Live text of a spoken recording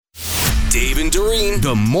Dave and Doreen,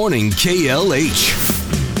 the morning KLH.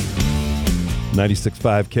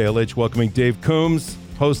 96.5 KLH, welcoming Dave Coombs,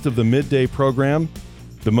 host of the Midday Program,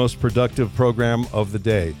 the most productive program of the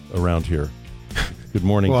day around here. Good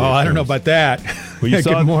morning, Well, Dave I don't know Coombs. about that. Well, you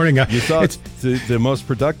saw, Good morning. You saw it's the most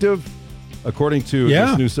productive, according to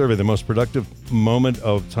this new survey, the most productive moment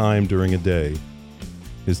of time during a day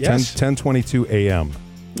is 10:22 a.m.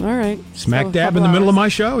 All right. Smack dab in the middle of my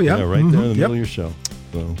show. Yeah, Yeah, right there in the middle of your show.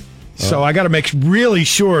 So I got to make really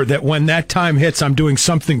sure that when that time hits, I'm doing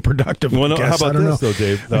something productive. Well, no, how about this, know. though,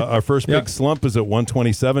 Dave? Our first big slump is at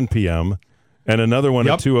 1:27 p.m. and another one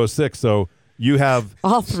at 2:06. So you have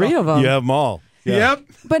all three of them. You have them all. Yeah. Yep.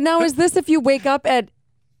 But now, is this if you wake up at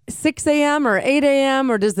 6 a.m. or 8 a.m.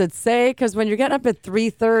 or does it say? Because when you're getting up at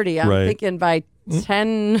 3:30, I'm thinking by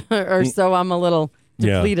 10 or so, I'm a little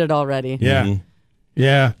depleted already. Yeah. Mm-hmm.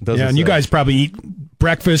 Yeah. Doesn't And you say. guys probably eat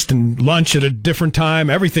breakfast and lunch at a different time.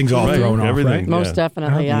 Everything's all thrown off, Everything. right? Most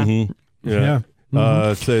definitely, yeah. Mm-hmm. Yeah.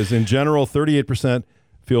 It says, in general, 38%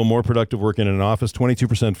 feel more productive working in an office.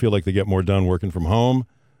 22% feel like they get more done working from home.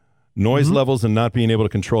 Noise levels and not being able to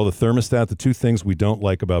control the thermostat, the two things we don't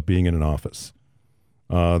like about being in an office.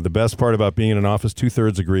 The best part about being in an office,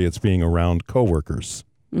 2/3 agree it's being around coworkers.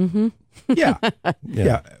 Mm-hmm. Yeah.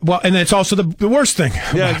 Well, and it's also the worst thing.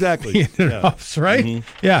 Yeah, exactly. Being in an office, right?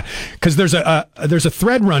 Yeah, because there's a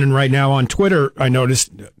thread running right now on Twitter. I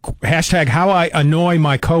noticed hashtag how I annoy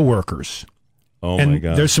my coworkers. Oh and my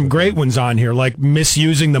God! There's some great ones on here, like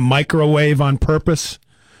misusing the microwave on purpose.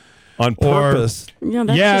 On purpose? Yeah,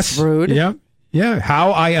 that's just rude. Yeah. Yeah,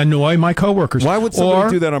 how I annoy my coworkers. Why would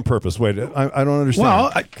somebody do that on purpose? Wait, I don't understand.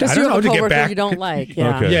 Well, I Because don't you know, have a to get coworker back. you don't like.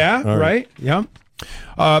 Yeah. Okay. Yeah, All right. right.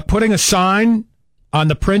 Yeah. Putting a sign on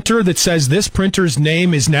the printer that says this printer's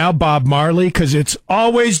name is now Bob Marley because it's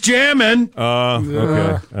always jamming. Okay.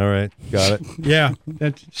 All right. Got it. Yeah,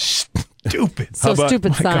 that's stupid. So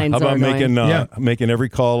stupid signs How about are annoying. making every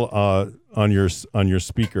call on your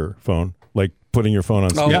speaker phone, like putting your phone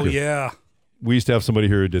on speaker? Oh, yeah. We used to have somebody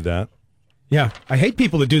here who did that. Yeah, I hate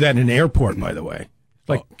people that do that in an airport, by the way.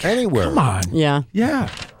 Like, anywhere. Come on. Yeah. Yeah.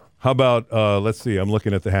 How about, let's see, I'm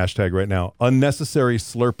looking at the hashtag right now, unnecessary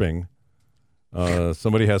slurping.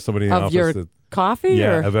 Somebody has somebody in the Of office your that, coffee?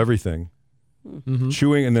 Or? of everything.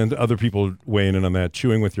 Chewing, and then other people weighing in on that,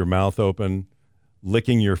 chewing with your mouth open,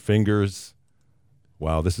 licking your fingers.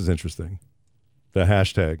 Wow, this is interesting. The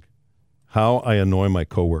hashtag, how I annoy my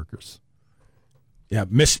coworkers. Yeah,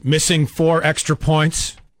 missing 4 extra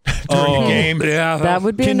points during a game. Yeah. That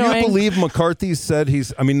would be Can annoying. you believe McCarthy said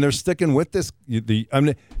they're sticking with this?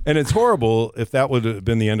 And it's horrible if that would have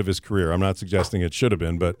been the end of his career. I'm not suggesting it should have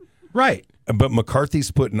been, but Right. But McCarthy's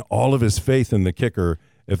putting all of his faith in the kicker.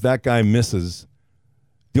 If that guy misses,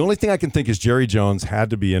 the only thing I can think is Jerry Jones had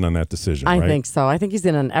to be in on that decision. I right? think so. I think he's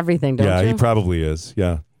in on everything, don't you? he probably is.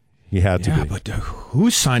 Yeah, he had to Yeah, be. but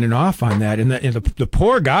who's signing off on that? And the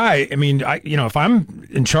poor guy. I mean, if I'm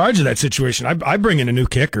in charge of that situation, I bring in a new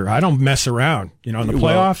kicker. I don't mess around. In the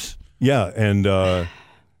playoffs. Yeah,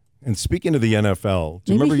 and speaking of the NFL,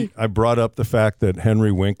 do you remember I brought up the fact that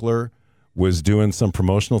Henry Winkler was doing some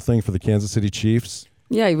promotional thing for the Kansas City Chiefs?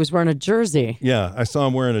 Yeah, he was wearing a jersey. Yeah, I saw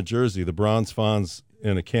him wearing a jersey, the Bronze Fonz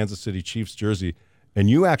in a Kansas City Chiefs jersey. And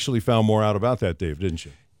you actually found more out about that, Dave, didn't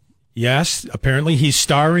you? Yes, apparently he's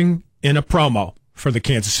starring in a promo for the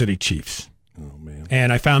Kansas City Chiefs. Oh, man.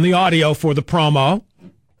 And I found the audio for the promo.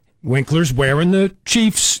 Winkler's wearing the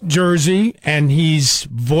Chiefs jersey, and he's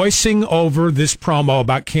voicing over this promo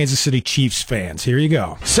about Kansas City Chiefs fans. Here you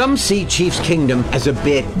go. Some see Chiefs Kingdom as a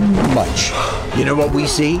bit much. You know what we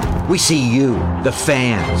see? We see you, the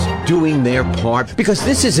fans, doing their part. Because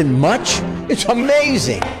this isn't much, it's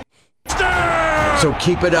amazing. So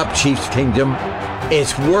keep it up, Chiefs Kingdom.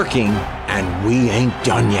 It's working, and we ain't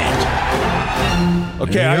done yet.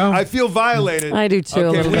 Okay, I feel violated. I do too, a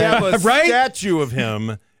Okay, little we bit. have a Right? statue of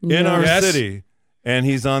him in our Yes. city, and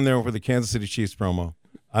he's on there for the Kansas City Chiefs promo.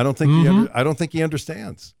 I don't think I don't think he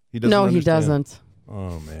understands. He doesn't. No, he understand. doesn't.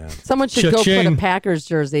 Oh man. Someone should go put a Cha-ching. Packers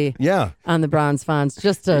jersey Yeah. on the Bronze Fonz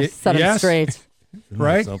just to set him yes. straight.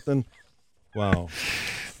 Right? Something. Wow.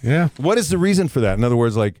 Yeah. What is the reason for that? In other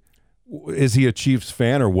words, like, is he a Chiefs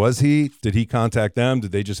fan, or was he? Did he contact them?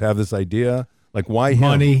 Did they just have this idea? Like, why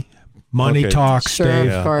him? Money Okay. talks, Sure.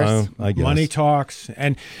 Dave. Of course. I guess. Money talks,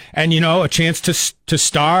 and a chance to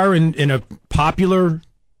star in a popular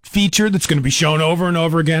feature that's going to be shown over and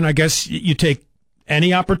over again. I guess you take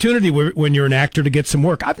any opportunity when you're an actor to get some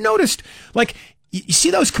work. I've noticed, like, you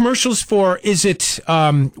see those commercials for, is it,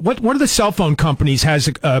 what are the cell phone companies has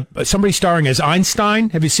somebody starring as Einstein?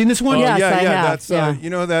 Have you seen this one? Yes, yeah, I have, That's yeah. You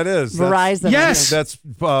know who that is? Verizon. Yes. That's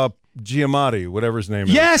Giamatti, whatever his name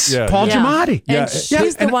is. Yes, Paul Giamatti. And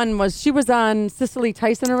she's the one she was on Cicely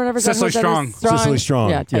Tyson or whatever. Cicely Strong. Cicely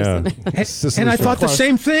Strong. Yeah, Tyson. And I thought the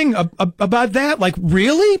same thing about that. Like,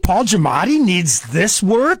 really? Paul Giamatti needs this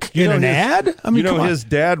work in an ad? I mean, his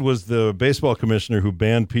dad was the baseball commissioner who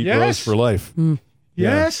banned Pete Rose for life.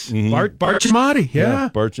 Yes. Bart Giamatti. Yeah.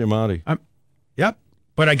 Bart Giamatti. Yep.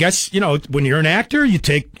 But I guess, when you're an actor, you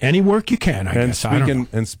take any work you can, I guess.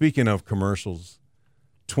 And speaking of commercials,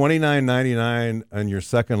 $29.99 and your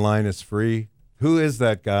second line is free. Who is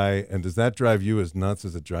that guy, and does that drive you as nuts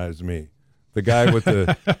as it drives me? The guy with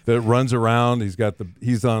that runs around.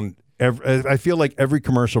 He's on. I feel like every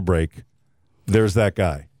commercial break, there's that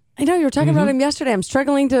guy. I know you were talking about him yesterday. I'm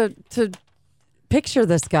struggling to picture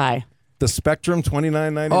this guy. The Spectrum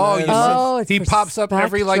 $29.99. He pops up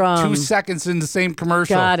every 2 seconds in the same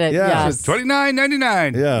commercial. Got it. Yeah. Yes.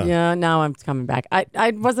 $29.99. Yeah. Yeah. Now I'm coming back.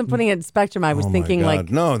 I wasn't putting it in Spectrum. I was thinking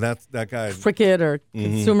no, that's that guy. Cricket or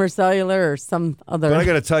Consumer Cellular or some other. But I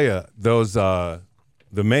got to tell you, those the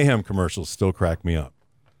Mayhem commercials still crack me up.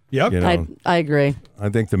 Yep. I agree. I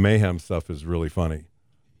think the Mayhem stuff is really funny.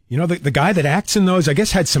 The guy that acts in those, I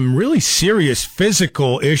guess, had some really serious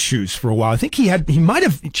physical issues for a while. I think he might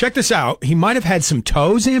have, check this out, he might have had some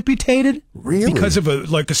toes amputated. Really? Because of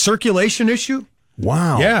a circulation issue.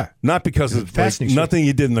 Wow. Yeah. Not because of nothing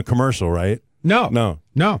he did in the commercial, right? No.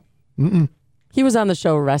 Mm-mm. He was on the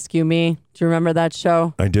show Rescue Me. Do you remember that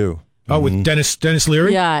show? I do. Oh, with Dennis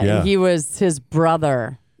Leary? Yeah. He was his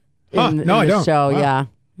brother in the show. Wow. Yeah.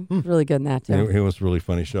 Really good in that, too. It was a really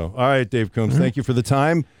funny show. All right, Dave Coombs, thank you for the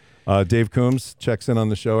time. Dave Coombs checks in on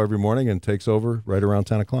the show every morning and takes over right around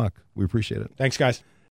 10 o'clock. We appreciate it. Thanks, guys.